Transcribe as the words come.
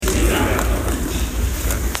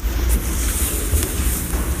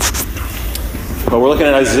But we're looking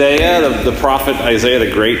at Isaiah, the prophet Isaiah,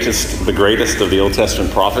 the greatest of the Old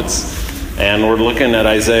Testament prophets. And we're looking at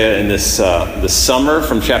Isaiah in this summer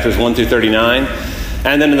from chapters 1 through 39.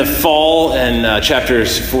 And then in the fall in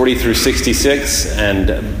chapters 40 through 66.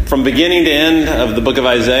 And from beginning to end of the book of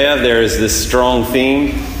Isaiah, there is this strong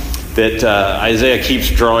theme that Isaiah keeps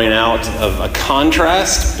drawing out of a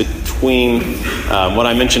contrast between what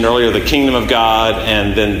I mentioned earlier, the kingdom of God,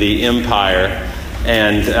 and then the empire.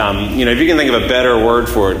 And if you can think of a better word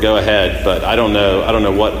for it, go ahead. But I don't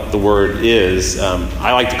know what the word is.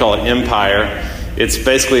 I like to call it empire. It's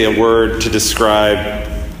basically a word to describe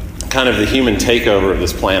kind of the human takeover of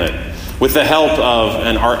this planet with the help of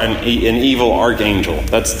an evil archangel.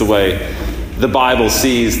 That's the way the Bible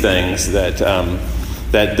sees things. That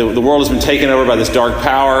the world has been taken over by this dark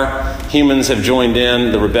power. Humans have joined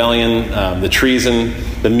in the rebellion, the treason,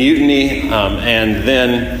 the mutiny, and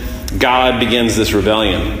then God begins this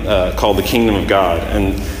rebellion called the kingdom of God,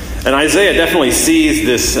 and Isaiah definitely sees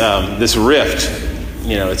this rift.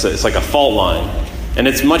 It's like a fault line, and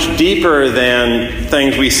it's much deeper than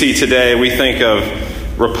things we see today. We think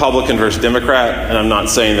of Republican versus Democrat, and I'm not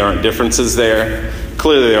saying there aren't differences there.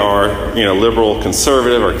 Clearly, there are. Liberal,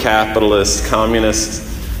 conservative, or capitalist, communist.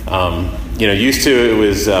 Used to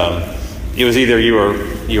it was either you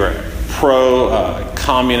were pro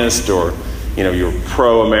communist or you're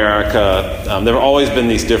pro-America. There have always been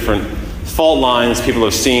these different fault lines people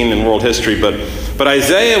have seen in world history. But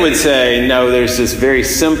Isaiah would say, no, there's this very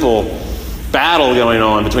simple battle going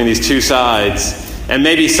on between these two sides. And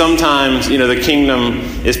maybe sometimes, the kingdom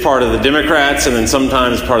is part of the Democrats, and then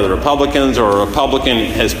sometimes part of the Republicans, or a Republican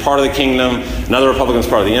is part of the kingdom, another Republican is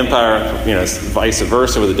part of the empire, vice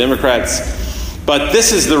versa with the Democrats. But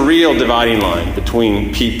this is the real dividing line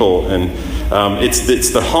between people, and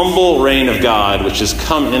it's the humble reign of God which has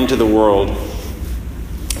come into the world,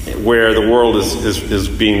 where the world is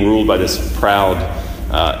being ruled by this proud,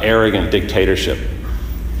 arrogant dictatorship.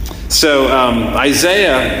 So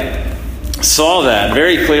Isaiah saw that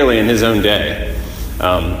very clearly in his own day.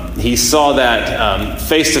 He saw that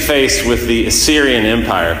face to face with the Assyrian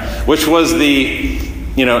Empire, which was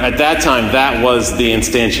at that time, that was the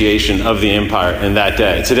instantiation of the empire in that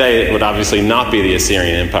day. Today, it would obviously not be the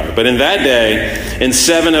Assyrian Empire. But in that day, in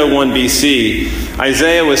 701 BC,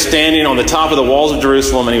 Isaiah was standing on the top of the walls of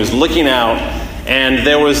Jerusalem, and he was looking out, and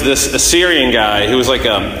there was this Assyrian guy who was like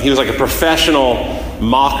a professional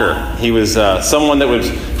mocker. He was someone that was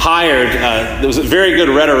hired, that was a very good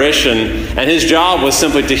rhetorician, and his job was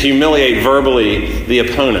simply to humiliate verbally the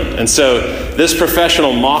opponent. And so this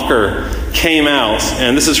professional mocker came out,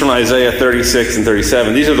 and this is from Isaiah 36 and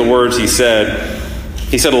 37. These are the words he said.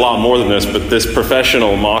 He said a lot more than this, but this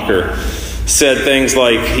professional mocker said things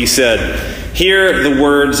like, he said, "Hear the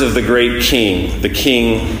words of the great king, the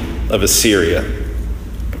king of Assyria.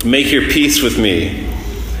 Make your peace with me,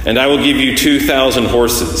 and I will give you 2,000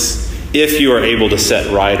 horses, if you are able to set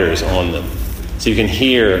riders on them." So you can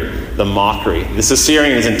hear the mockery. This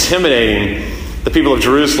Assyrian is intimidating the people of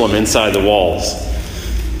Jerusalem inside the walls.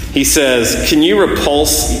 He says, "Can you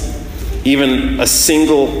repulse even a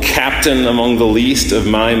single captain among the least of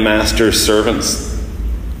my master's servants?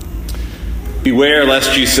 Beware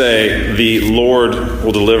lest you say, 'The Lord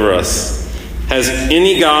will deliver us.' Has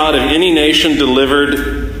any god of any nation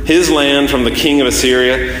delivered his land from the king of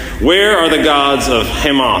Assyria? Where are the gods of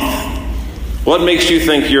Hamath? What makes you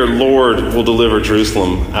think your Lord will deliver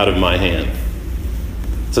Jerusalem out of my hand?"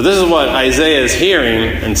 So this is what Isaiah is hearing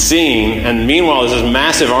and seeing, and meanwhile there's this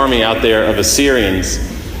massive army out there of Assyrians,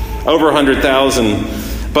 over 100,000.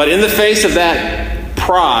 But in the face of that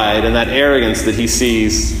pride and that arrogance that he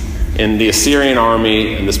sees in the Assyrian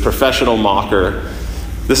army and this professional mocker,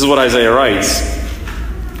 this is what Isaiah writes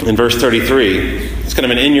in verse 33. It's kind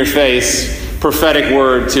of an in-your-face prophetic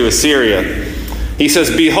word to Assyria. He says,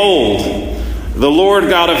 "Behold, the Lord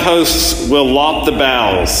God of hosts will lop the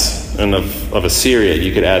boughs," and of Assyria,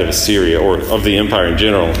 you could add of Assyria, or of the empire in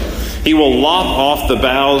general. "He will lop off the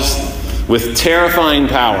boughs with terrifying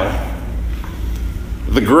power.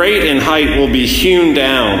 The great in height will be hewn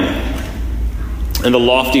down, and the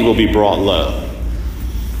lofty will be brought low."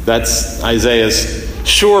 That's Isaiah's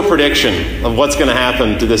sure prediction of what's going to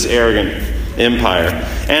happen to this arrogant empire.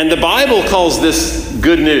 And the Bible calls this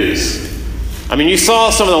good news. I mean, you saw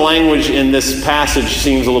some of the language in this passage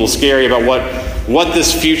seems a little scary about what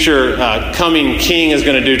this future coming king is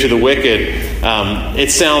going to do to the wicked.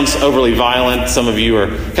 It sounds overly violent. Some of you are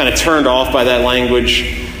kind of turned off by that language.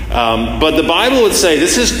 But the Bible would say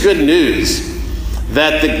this is good news,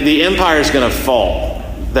 that the empire is going to fall,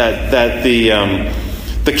 that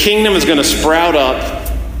the kingdom is going to sprout up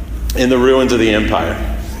in the ruins of the empire.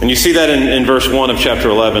 And you see that in verse 1 of chapter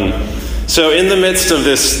 11. So in the midst of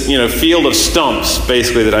this, field of stumps,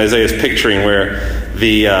 basically, that Isaiah is picturing, where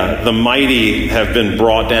the mighty have been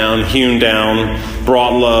brought down, hewn down,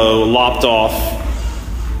 brought low, lopped off,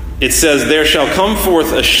 it says, "There shall come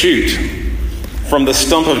forth a shoot from the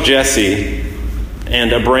stump of Jesse,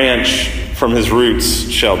 and a branch from his roots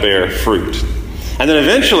shall bear fruit." And then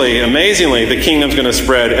eventually, amazingly, the kingdom's going to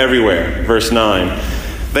spread everywhere. Verse 9,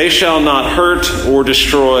 "They shall not hurt or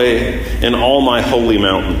destroy in all my holy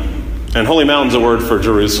mountain." And holy mountain's a word for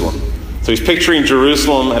Jerusalem. So he's picturing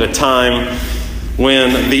Jerusalem at a time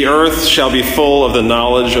when the earth shall be full of the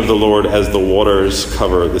knowledge of the Lord as the waters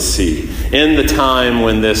cover the sea. In the time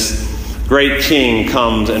when this great king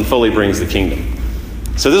comes and fully brings the kingdom.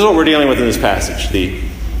 So this is what we're dealing with in this passage.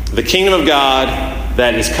 The kingdom of God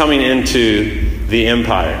that is coming into the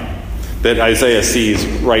empire that Isaiah sees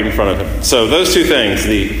right in front of him. So those two things,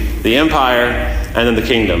 the empire and then the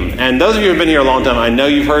kingdom. And those of you who have been here a long time, I know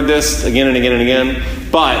you've heard this again and again and again,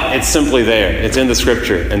 but it's simply there. It's in the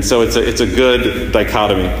scripture. And so it's a good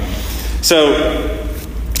dichotomy. So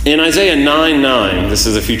in Isaiah 9:9, this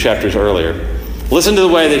is a few chapters earlier, listen to the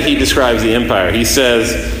way that he describes the empire. He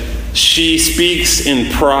says, "She speaks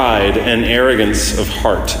in pride and arrogance of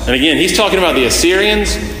heart." And again, he's talking about the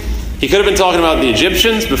Assyrians. He could have been talking about the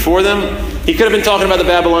Egyptians before them. He could have been talking about the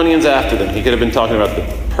Babylonians after them. He could have been talking about the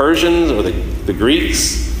Persians or the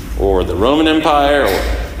Greeks or the Roman Empire or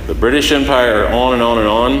the British Empire, or on and on and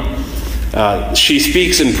on. She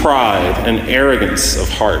speaks in pride and arrogance of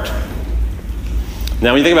heart.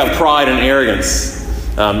 Now, when you think about pride and arrogance,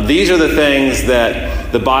 these are the things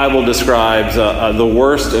that the Bible describes the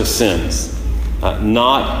worst of sins.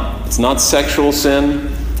 It's not sexual sin.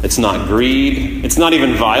 It's not greed. It's not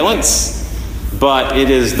even violence. But it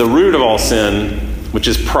is the root of all sin, which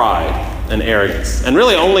is pride and arrogance. And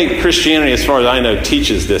really only Christianity, as far as I know,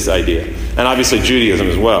 teaches this idea. And obviously Judaism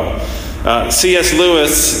as well. C.S.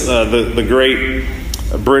 Lewis, the great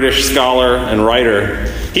British scholar and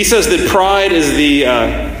writer, he says that pride is the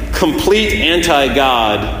complete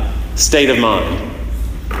anti-God state of mind.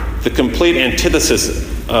 The complete antithesis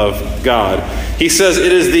of God. He says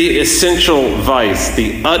it is the essential vice,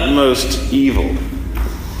 the utmost evil.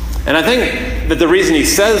 And I think that the reason he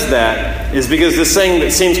says that is because this thing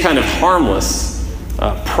that seems kind of harmless,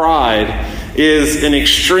 pride, is an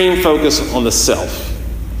extreme focus on the self.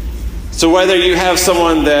 So whether you have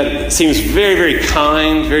someone that seems very, very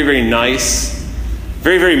kind, very, very nice,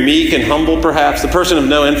 very, very meek and humble perhaps, the person of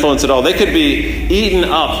no influence at all, they could be eaten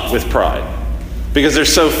up with pride because they're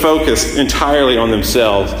so focused entirely on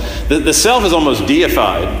themselves. The self is almost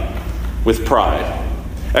deified with pride.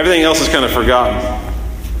 Everything else is kind of forgotten.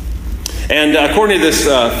 And according to this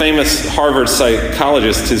famous Harvard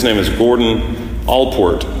psychologist, his name is Gordon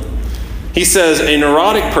Allport, he says a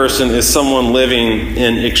neurotic person is someone living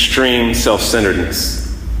in extreme self-centeredness.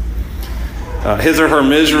 His or her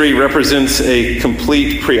misery represents a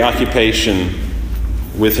complete preoccupation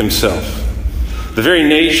with himself. The very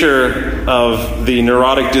nature of the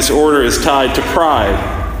neurotic disorder is tied to pride.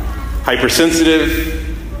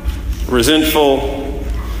 Hypersensitive, resentful,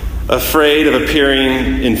 afraid of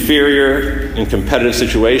appearing inferior in competitive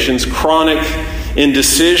situations, chronic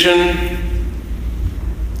indecision,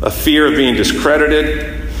 a fear of being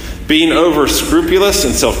discredited, being over-scrupulous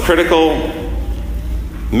and self-critical,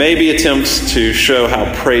 maybe attempts to show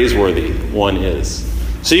how praiseworthy one is.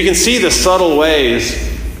 So you can see the subtle ways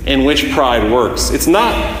in which pride works. It's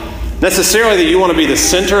not necessarily that you want to be the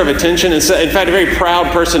center of attention. In fact, a very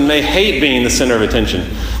proud person may hate being the center of attention,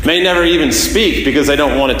 may never even speak because they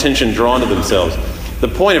don't want attention drawn to themselves. The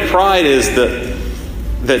point of pride is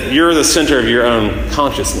that you're the center of your own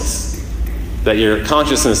consciousness, that your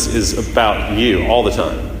consciousness is about you all the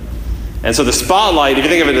time. And so the spotlight, if you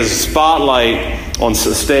think of it as a spotlight on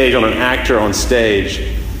stage, on an actor on stage,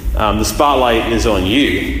 the spotlight is on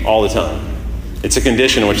you all the time. It's a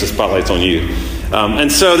condition in which the spotlight's on you.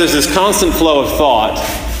 And so there's this constant flow of thought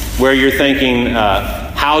where you're thinking,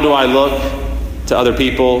 how do I look to other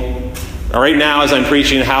people? Right now as I'm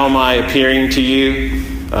preaching, how am I appearing to you?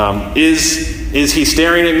 Is he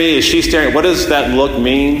staring at me? Is she staring? What does that look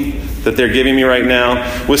mean that they're giving me right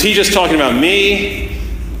now? Was he just talking about me?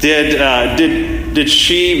 Did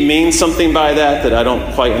she mean something by that I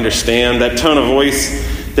don't quite understand? That tone of voice,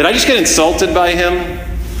 did I just get insulted by him?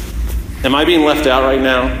 Am I being left out right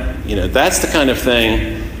now? That's the kind of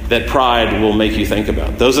thing that pride will make you think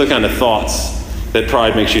about. Those are the kind of thoughts that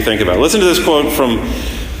pride makes you think about. Listen to this quote from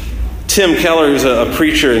Tim Keller, who's a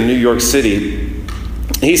preacher in New York City.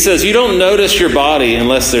 He says, "You don't notice your body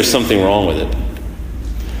unless there's something wrong with it.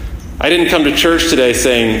 I didn't come to church today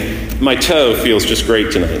saying, my toe feels just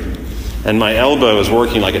great tonight, and my elbow is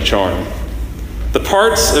working like a charm. The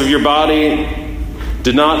parts of your body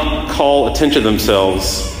do not call attention to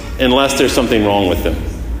themselves unless there's something wrong with them.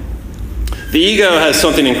 The ego has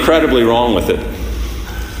something incredibly wrong with it.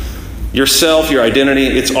 Yourself, your identity,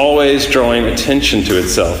 it's always drawing attention to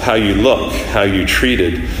itself, how you look, how you're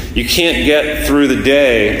treated. You can't get through the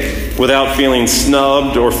day without feeling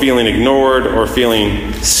snubbed or feeling ignored or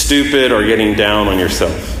feeling stupid or getting down on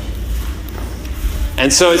yourself.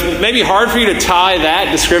 And so it's maybe hard for you to tie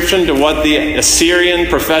that description to what the Assyrian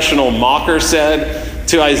professional mocker said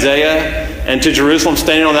to Isaiah and to Jerusalem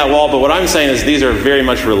standing on that wall, but what I'm saying is these are very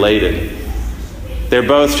much related. They're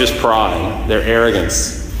both just pride, they're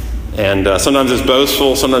arrogance. And sometimes it's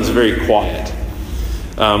boastful, sometimes it's very quiet.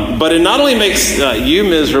 But it not only makes you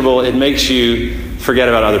miserable, it makes you forget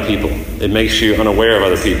about other people. It makes you unaware of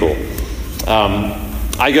other people.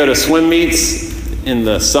 I go to swim meets in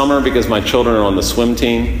the summer because my children are on the swim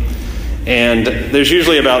team. And there's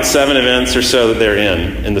usually about 7 events or so that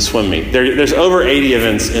they're in the swim meet. There's over 80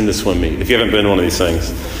 events in the swim meet, if you haven't been to one of these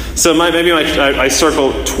things. So I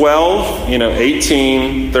circle 12,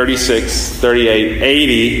 18, 36, 38,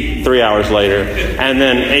 80, 3 hours later, and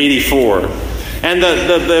then 84. And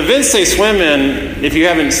the events they swim in, if you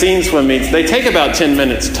haven't seen swim meets, they take about 10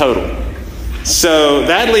 minutes total. So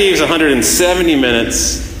that leaves 170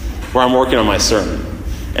 minutes where I'm working on my sermon.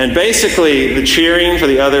 And basically, the cheering for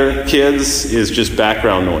the other kids is just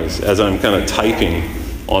background noise as I'm kind of typing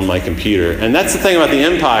on my computer. And that's the thing about the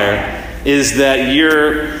empire, is that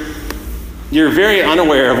you're very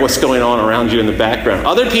unaware of what's going on around you in the background.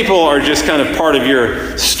 Other people are just kind of part of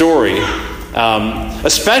your story,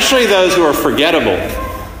 especially those who are forgettable.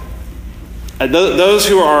 Those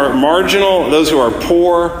who are marginal, those who are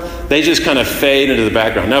poor, they just kind of fade into the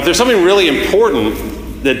background. Now, if there's something really important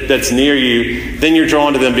that's near you, then you're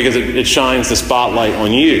drawn to them because it shines the spotlight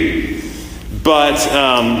on you. But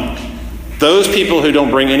those people who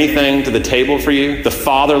don't bring anything to the table for you, the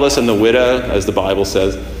fatherless and the widow, as the Bible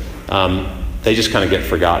says, they just kind of get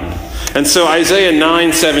forgotten. And so Isaiah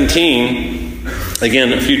 9:17,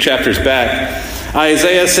 again, a few chapters back,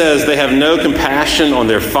 Isaiah says they have no compassion on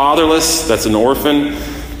their fatherless, that's an orphan.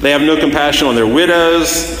 They have no compassion on their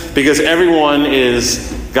widows because everyone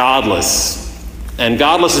is godless. And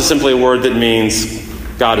godless is simply a word that means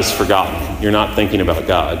God is forgotten. You're not thinking about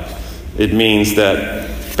God. It means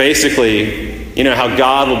that basically, you know how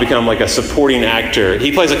God will become like a supporting actor.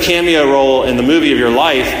 He plays a cameo role in the movie of your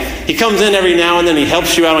life. He comes in every now and then. He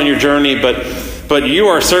helps you out on your journey, but you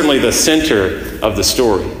are certainly the center of the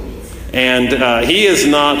story. And he is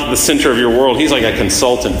not the center of your world. He's like a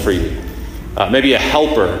consultant for you, maybe a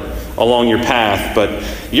helper along your path, but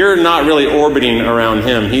you're not really orbiting around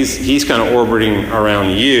him. He's kind of orbiting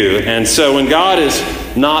around you. And so when God is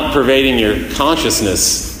not pervading your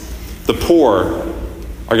consciousness, the poor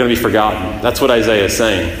are going to be forgotten. That's what Isaiah is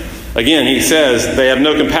saying. Again, he says they have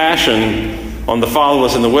no compassion on the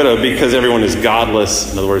fatherless and the widow because everyone is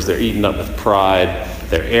godless. In other words, they're eaten up with pride.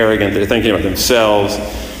 They're arrogant. They're thinking about themselves.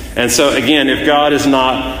 And so again, if God is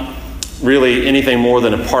not really anything more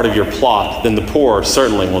than a part of your plot, then the poor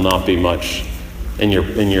certainly will not be much in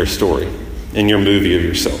your story, in your movie of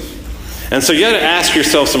yourself. And so you got to ask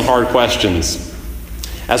yourself some hard questions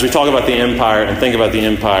as we talk about the empire and think about the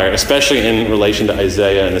empire, especially in relation to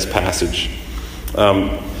Isaiah and this passage.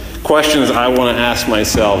 Questions I want to ask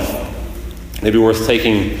myself, maybe worth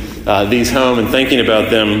taking these home and thinking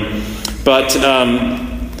about them. But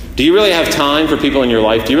do you really have time for people in your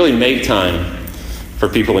life? Do you really make time for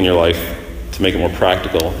people in your life, to make it more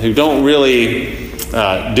practical, who don't really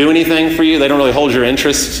do anything for you? They don't really hold your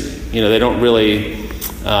interest. They don't really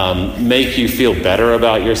make you feel better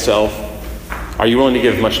about yourself. Are you willing to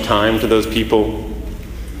give much time to those people?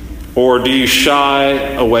 Or do you shy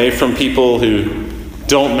away from people who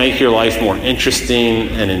don't make your life more interesting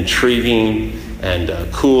and intriguing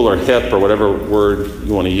and cool or hip or whatever word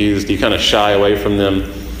you want to use? Do you kind of shy away from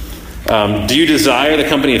them? Do you desire the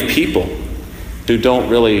company of people who don't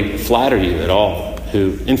really flatter you at all,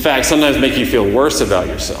 who, in fact, sometimes make you feel worse about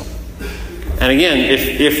yourself? And again,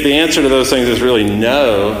 if the answer to those things is really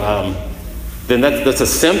no, then that's a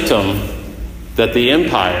symptom that the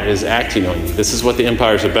empire is acting on you. This is what the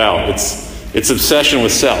empire is about. It's obsession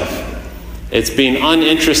with self. It's being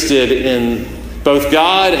uninterested in both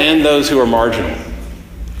God and those who are marginal,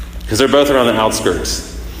 because they're both around the outskirts.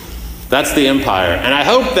 That's the empire. And I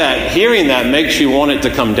hope that hearing that makes you want it to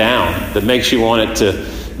come down, that makes you want it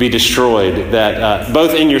to be destroyed, that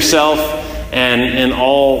both in yourself and in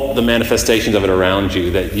all the manifestations of it around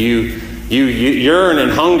you, that you yearn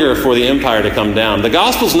and hunger for the empire to come down. The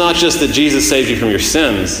gospel's not just that Jesus saved you from your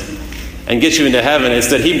sins. and get you into heaven. It's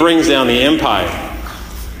that he brings down the empire.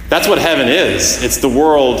 That's what heaven is. It's the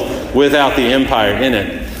world without the empire in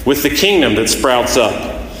it, with the kingdom that sprouts up.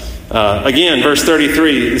 Again, verse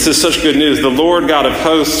 33, this is such good news. The Lord God of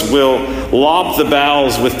hosts will lop the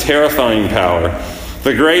boughs with terrifying power.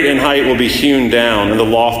 The great in height will be hewn down, and the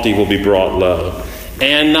lofty will be brought low.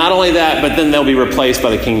 And not only that, but then they'll be replaced by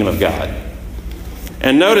the kingdom of God.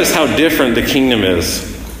 And notice how different the kingdom is.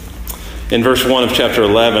 In verse 1 of chapter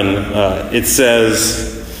 11, it says,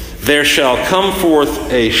 there shall come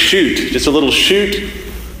forth a shoot, just a little shoot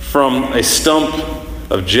from a stump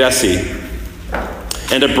of Jesse,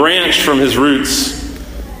 and a branch from his roots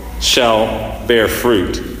shall bear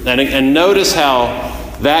fruit. And notice how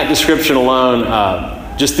that description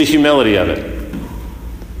alone, just the humility of it.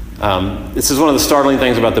 This is one of the startling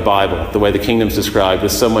things about the Bible, the way the kingdom's described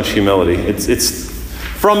with so much humility. It's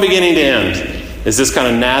from beginning to end is this kind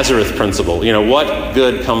of Nazareth principle. You know, what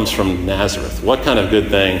good comes from Nazareth? What kind of good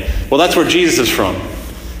thing? Well, that's where Jesus is from.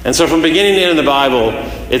 And so from beginning to end in the Bible,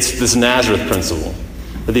 it's this Nazareth principle.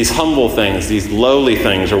 That these humble things, these lowly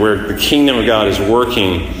things, are where the kingdom of God is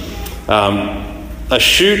working. A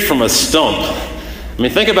shoot from a stump. I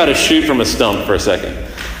mean, think about a shoot from a stump for a second.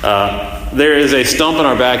 There is a stump in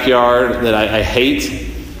our backyard that I hate.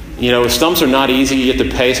 You know, stumps are not easy. You have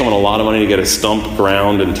to pay someone a lot of money to get a stump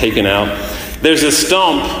ground and taken out. There's a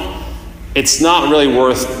stump. It's not really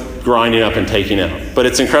worth grinding up and taking out. But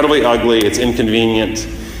it's incredibly ugly. It's inconvenient.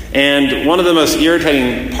 And one of the most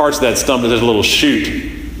irritating parts of that stump is there's a little shoot.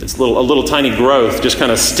 It's a little tiny growth just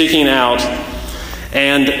kind of sticking out.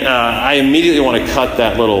 And I immediately want to cut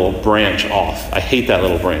that little branch off. I hate that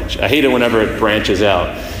little branch. I hate it whenever it branches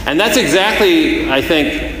out. And that's exactly, I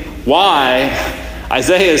think, why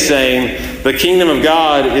Isaiah is saying the kingdom of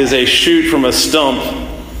God is a shoot from a stump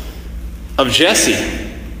of Jesse.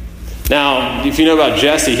 Now, if you know about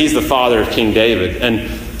Jesse, he's the father of King David. And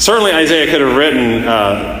certainly Isaiah could have written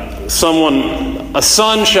a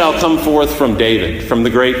son shall come forth from David, from the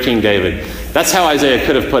great King David. That's how Isaiah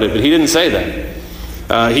could have put it, but he didn't say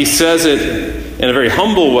that. He says it in a very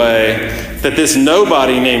humble way, that this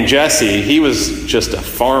nobody named Jesse, he was just a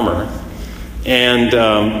farmer. And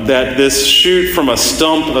that this shoot from a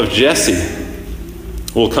stump of Jesse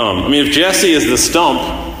will come. I mean, if Jesse is the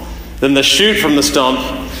stump, then the shoot from the stump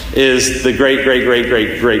is the great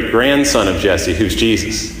grandson of Jesse, who's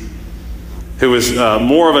Jesus, who was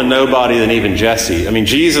more of a nobody than even Jesse. I mean,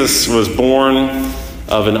 Jesus was born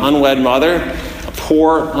of an unwed mother, a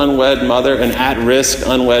poor unwed mother, an at-risk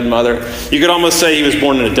unwed mother. You could almost say he was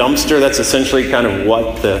born in a dumpster. That's essentially kind of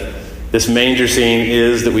what this manger scene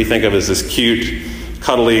is that we think of as this cute,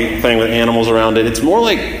 cuddly thing with animals around it. It's more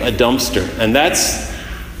like a dumpster. And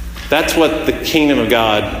that's what the kingdom of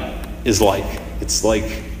God is like. It's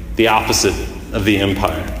like the opposite of the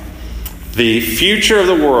empire. The future of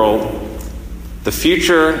the world, the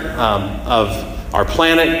future of our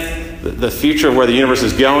planet, the future of where the universe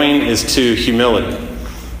is going is to humility.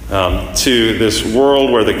 To this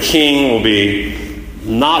world where the king will be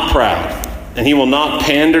not proud, and he will not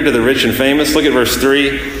pander to the rich and famous. Look at verse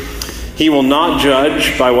 3. He will not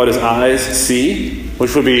judge by what his eyes see,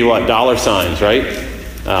 which would be what? Dollar signs, right?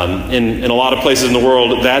 In a lot of places in the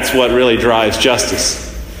world, that's what really drives justice,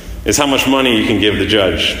 is how much money you can give the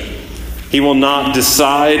judge. He will not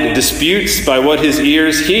decide disputes by what his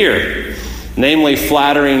ears hear, namely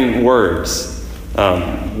flattering words,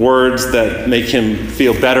 words that make him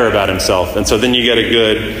feel better about himself. And so then you get a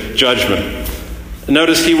good judgment.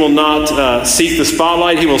 Notice he will not seek the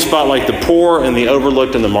spotlight. He will spotlight the poor and the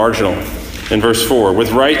overlooked and the marginal. In verse 4,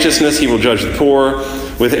 with righteousness he will judge the poor.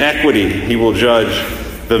 With equity he will judge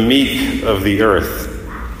the meek of the earth.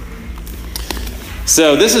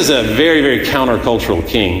 So this is a very, very countercultural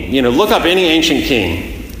king. You know, look up any ancient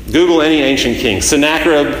king. Google any ancient king.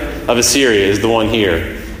 Sennacherib of Assyria is the one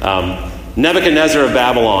here. Nebuchadnezzar of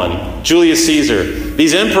Babylon. Julius Caesar.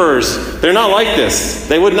 These emperors, they're not like this.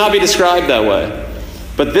 They would not be described that way.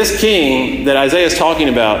 But this king that Isaiah is talking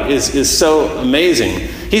about is so amazing.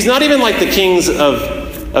 He's not even like the kings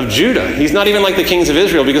of Judah. He's not even like the kings of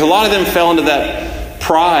Israel, because a lot of them fell into that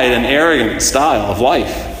pride and arrogant style of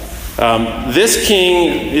life. This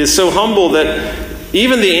king is so humble that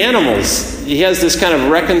even the animals, he has this kind of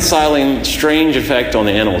reconciling, strange effect on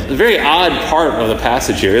the animals. It's a very odd part of the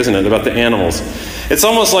passage here, isn't it, about the animals? It's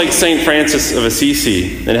almost like St. Francis of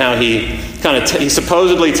Assisi and how he he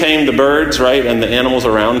supposedly tamed the birds, right, and the animals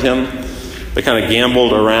around him. They kind of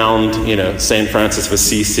gambled around, St. Francis of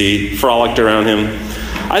Assisi, frolicked around him.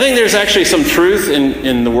 I think there's actually some truth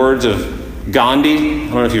in the words of Gandhi. I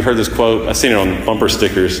don't know if you've heard this quote. I've seen it on bumper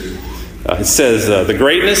stickers. It says, the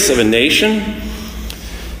greatness of a nation,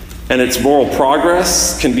 and its moral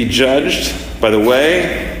progress can be judged by the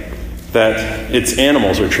way that its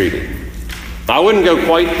animals are treated. I wouldn't go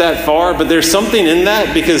quite that far, but there's something in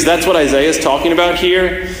that, because that's what Isaiah is talking about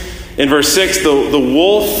here. In verse 6, the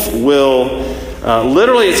wolf will,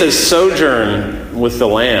 literally it says sojourn with the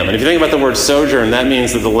lamb. And if you think about the word sojourn, that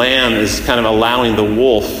means that the lamb is kind of allowing the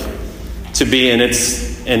wolf to be in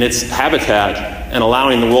its habitat, and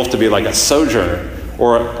allowing the wolf to be like a sojourner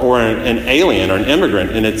or an alien or an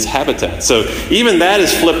immigrant in its habitat. So even that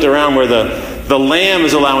is flipped around, where the lamb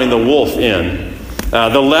is allowing the wolf in.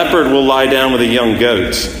 The leopard will lie down with a young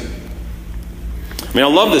goat. I mean, I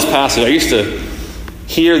love this passage. I used to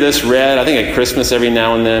hear this read, I think at Christmas every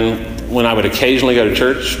now and then, when I would occasionally go to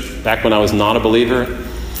church, back when I was not a believer.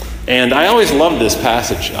 And I always loved this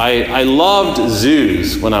passage. I loved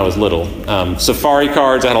zoos when I was little. Safari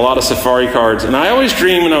cards, I had a lot of safari cards. And I always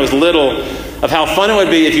dreamed when I was little of how fun it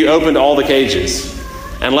would be if you opened all the cages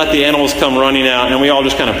and let the animals come running out and we all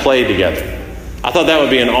just kind of played together. I thought that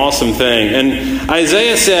would be an awesome thing. And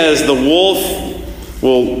Isaiah says the wolf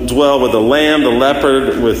will dwell with the lamb, the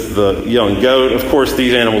leopard with the young goat. Of course,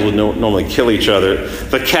 these animals would normally kill each other.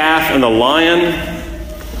 The calf and the lion.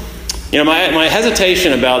 You know, my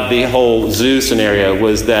hesitation about the whole zoo scenario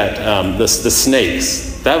was that the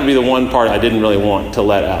snakes. That would be the one part I didn't really want to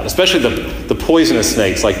let out, especially the poisonous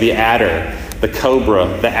snakes like the adder, the cobra,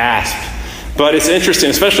 the asp. But it's interesting,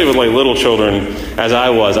 especially with like little children, as I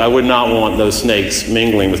was. I would not want those snakes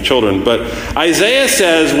mingling with children. But Isaiah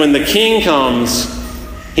says when the king comes,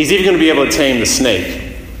 he's even going to be able to tame the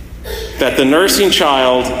snake. That the nursing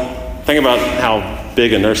child, think about how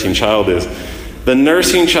big a nursing child is. The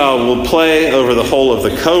nursing child will play over the hole of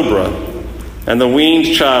the cobra, and the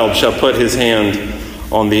weaned child shall put his hand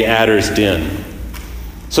on the adder's den.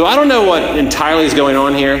 So I don't know what entirely is going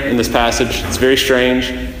on here in this passage. It's very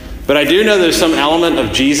strange. But I do know there's some element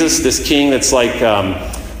of Jesus, this king, that's like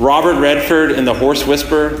Robert Redford in The Horse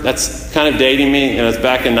Whisperer. That's kind of dating me. You know, it's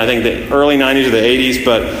back in, I think, the early 90s or the 80s.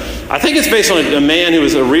 But I think it's based on a man who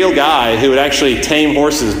was a real guy who would actually tame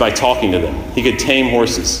horses by talking to them. He could tame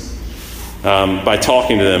horses by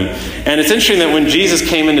talking to them. And it's interesting that when Jesus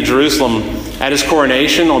came into Jerusalem at his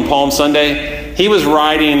coronation on Palm Sunday, he was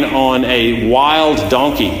riding on a wild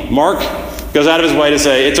donkey. Mark goes out of his way to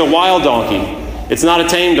say, it's a wild donkey. It's not a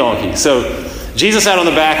tame donkey. So Jesus sat on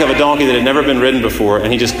the back of a donkey that had never been ridden before,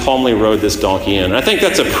 and he just calmly rode this donkey in. And I think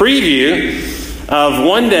that's a preview of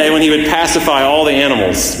one day when he would pacify all the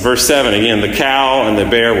animals. Verse 7, again, the cow and the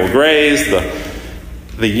bear will graze,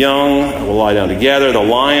 the young will lie down together, the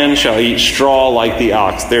lion shall eat straw like the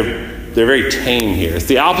ox. They're very tame here. It's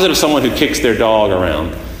the opposite of someone who kicks their dog around.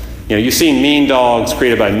 You know, you've seen mean dogs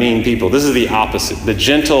created by mean people. This is the opposite. The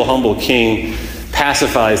gentle, humble king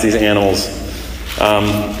pacifies these animals.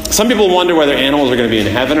 Some people wonder whether animals are going to be in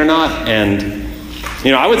heaven or not. And,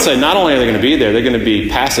 you know, I would say not only are they going to be there, they're going to be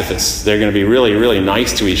pacifists. They're going to be really, really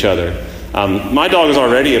nice to each other. My dog is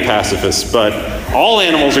already a pacifist, but all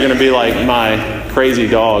animals are going to be like my crazy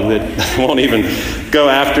dog that won't even go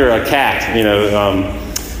after a cat, you know.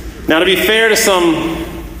 Now, to be fair to some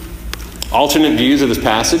alternate views of this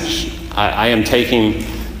passage, I am taking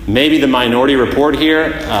maybe the minority report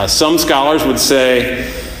here. Some scholars would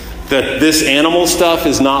say that this animal stuff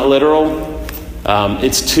is not literal.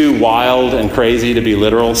 It's too wild and crazy to be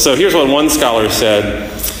literal. So here's what one scholar said.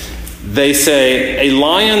 They say, a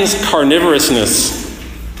lion's carnivorousness,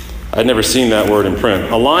 I'd never seen that word in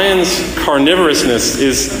print. A lion's carnivorousness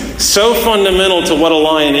is so fundamental to what a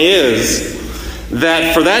lion is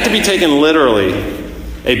that for that to be taken literally,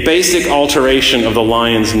 a basic alteration of the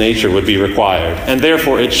lion's nature would be required, and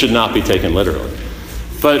therefore it should not be taken literally.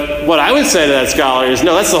 But what I would say to that scholar is,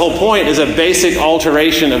 no, that's the whole point, is a basic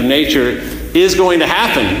alteration of nature is going to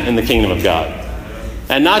happen in the kingdom of God.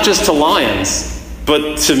 And not just to lions,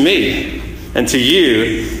 but to me and to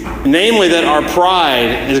you. Namely, that our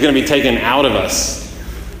pride is going to be taken out of us.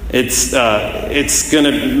 It's going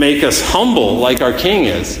to make us humble like our king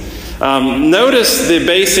is. Notice the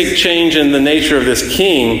basic change in the nature of this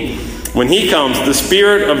king. When he comes, the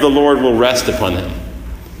Spirit of the Lord will rest upon him.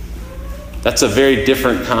 That's a very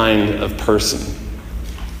different kind of person.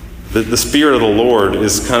 The Spirit of the Lord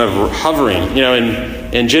is kind of hovering. You know,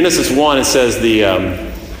 in Genesis 1, it says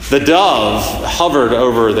the dove hovered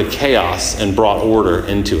over the chaos and brought order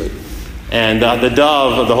into it. And the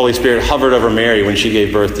dove of the Holy Spirit hovered over Mary when she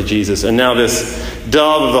gave birth to Jesus. And now this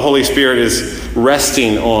dove of the Holy Spirit is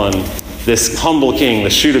resting on this humble king, the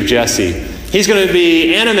shoot of Jesse. He's going to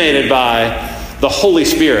be animated by the Holy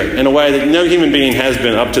Spirit in a way that no human being has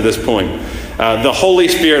been up to this point. The Holy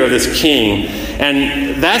Spirit of this king.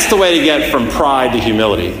 And that's the way to get from pride to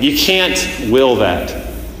humility. You can't will that.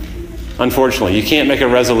 unfortunately. You can't make a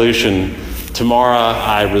resolution, tomorrow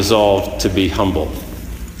I resolve to be humble.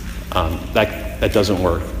 That doesn't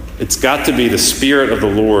work. It's got to be the Spirit of the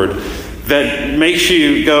Lord that makes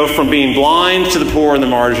you go from being blind to the poor and the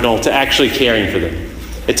marginal to actually caring for them.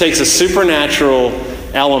 It takes a supernatural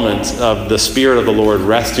element of the Spirit of the Lord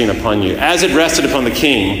resting upon you, as it rested upon the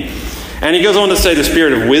king. And he goes on to say the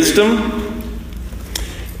spirit of wisdom,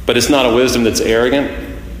 but it's not a wisdom that's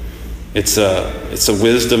arrogant. It's a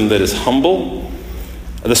wisdom that is humble.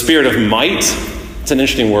 The spirit of might, it's an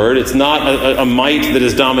interesting word. It's not a might that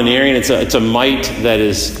is domineering. It's a might that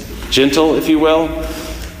is gentle, if you will.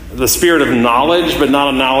 The spirit of knowledge, but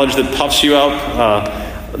not a knowledge that puffs you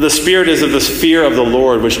up. The spirit is of the fear of the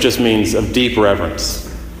Lord, which just means of deep reverence.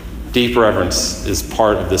 Deep reverence is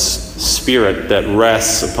part of this spirit that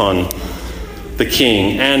rests upon the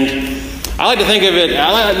king. And I like to think of it,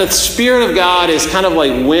 the Spirit of God is kind of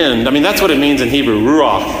like wind. I mean, that's what it means in Hebrew,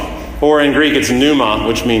 ruach. Or in Greek, it's pneuma,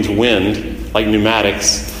 which means wind, like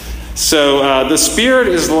pneumatics. So the Spirit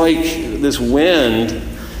is like this wind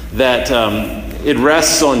that it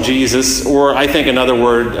rests on Jesus. Or I think another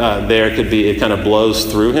word there could be it kind of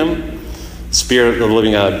blows through him. Spirit of the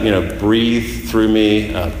living God, breathe through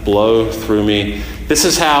me, blow through me. This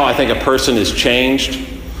is how I think a person is changed.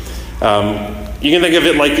 You can think of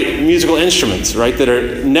it like musical instruments, right, that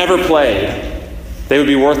are never played. They would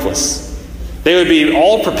be worthless. They would be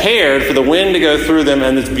all prepared for the wind to go through them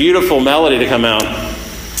and this beautiful melody to come out.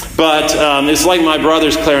 But it's like my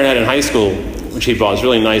brother's clarinet in high school, which he bought. It's a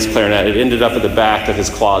really nice clarinet. It ended up at the back of his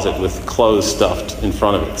closet with clothes stuffed in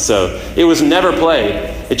front of it. So it was never played.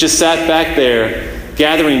 It just sat back there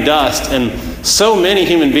gathering dust. And so many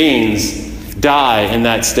human beings die in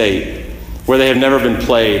that state where they have never been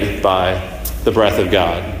played by the breath of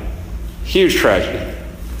God. Huge tragedy.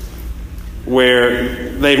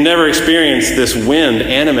 Where they've never experienced this wind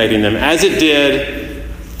animating them, as it did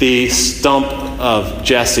the stump of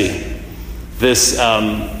Jesse. This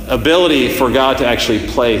ability for God to actually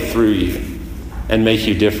play through you and make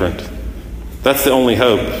you different. That's the only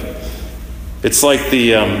hope. It's like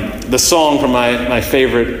the song from my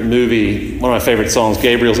favorite movie, one of my favorite songs,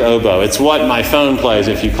 Gabriel's Oboe. It's what my phone plays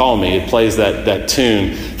if you call me. It plays that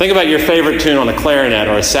tune. Think about your favorite tune on a clarinet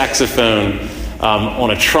or a saxophone,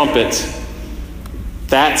 on a trumpet.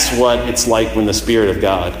 That's what it's like when the Spirit of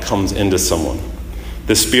God comes into someone.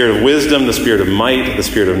 The spirit of wisdom, the spirit of might, the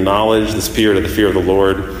spirit of knowledge, the spirit of the fear of the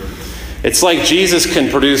Lord. It's like Jesus can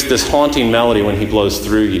produce this haunting melody when he blows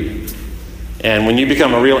through you. And when you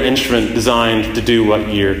become a real instrument designed to do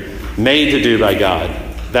what you're made to do by God,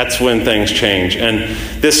 that's when things change. And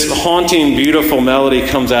this haunting, beautiful melody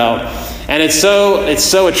comes out, and it's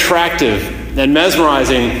so attractive and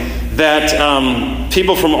mesmerizing that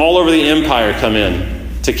people from all over the empire come in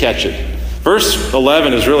to catch it. Verse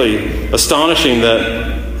 11 is really astonishing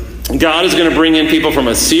that God is going to bring in people from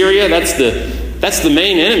Assyria. That's the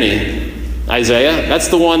main enemy, Isaiah. That's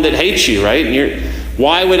the one that hates you, right?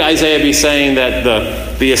 Why would Isaiah be saying that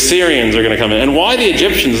the Assyrians are going to come in? And why the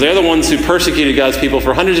Egyptians? They're the ones who persecuted God's people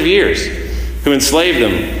for hundreds of years, who enslaved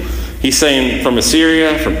them. He's saying from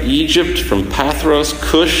Assyria, from Egypt, from Pathros,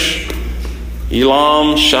 Cush,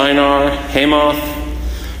 Elam, Shinar, Hamath,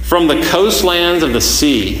 from the coastlands of the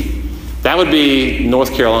sea. That would be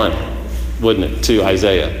North Carolina, wouldn't it, to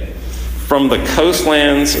Isaiah? From the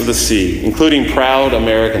coastlands of the sea, including proud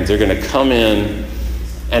Americans, they're going to come in,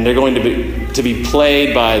 and they're going to be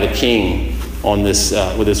played by the king on this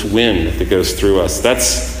with this wind that goes through us.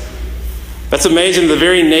 That's amazing. The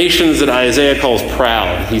very nations that Isaiah calls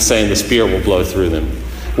proud, he's saying the Spirit will blow through them.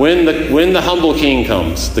 When the humble king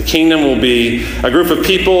comes, the kingdom will be a group of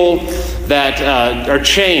people that are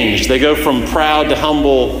changed. They go from proud to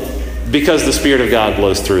humble because the Spirit of God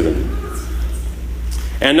blows through them.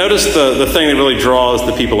 And notice the thing that really draws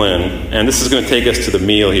the people in. And this is going to take us to the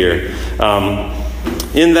meal here.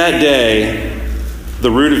 In that day,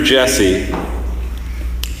 the root of Jesse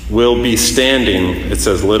will be standing, it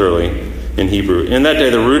says literally in Hebrew. In that day,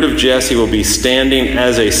 the root of Jesse will be standing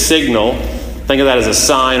as a signal. Think of that as a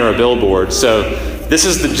sign or a billboard. So this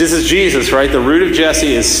is Jesus, right? The root of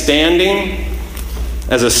Jesse is standing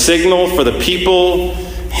as a signal for the people.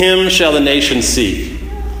 Him shall the nation seek.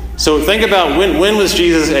 So think about when was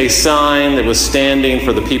Jesus a sign that was standing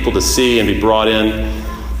for the people to see and be brought in?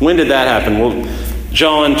 When did that happen? Well,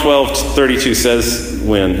 John 12:32 says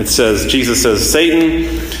when. It says, Jesus says, Satan,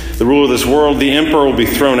 the ruler of this world, the emperor will be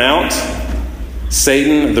thrown out.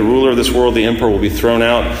 Satan, the ruler of this world, the emperor will be thrown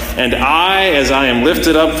out. And I, as I am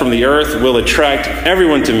lifted up from the earth, will attract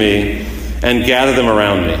everyone to me and gather them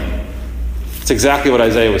around me. It's exactly what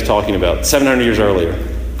Isaiah was talking about 700 years earlier.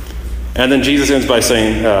 And then Jesus ends by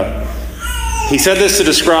saying, He said this to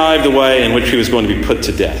describe the way in which he was going to be put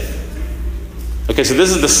to death. Okay, so this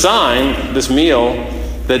is the sign, this meal,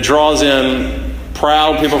 that draws in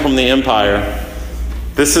proud people from the empire.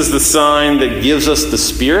 This is the sign that gives us the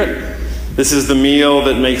Spirit. This is the meal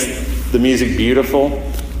that makes the music beautiful.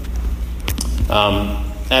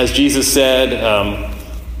 As Jesus said,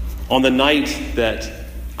 on the night that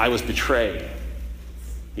I was betrayed,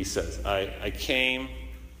 he says, I came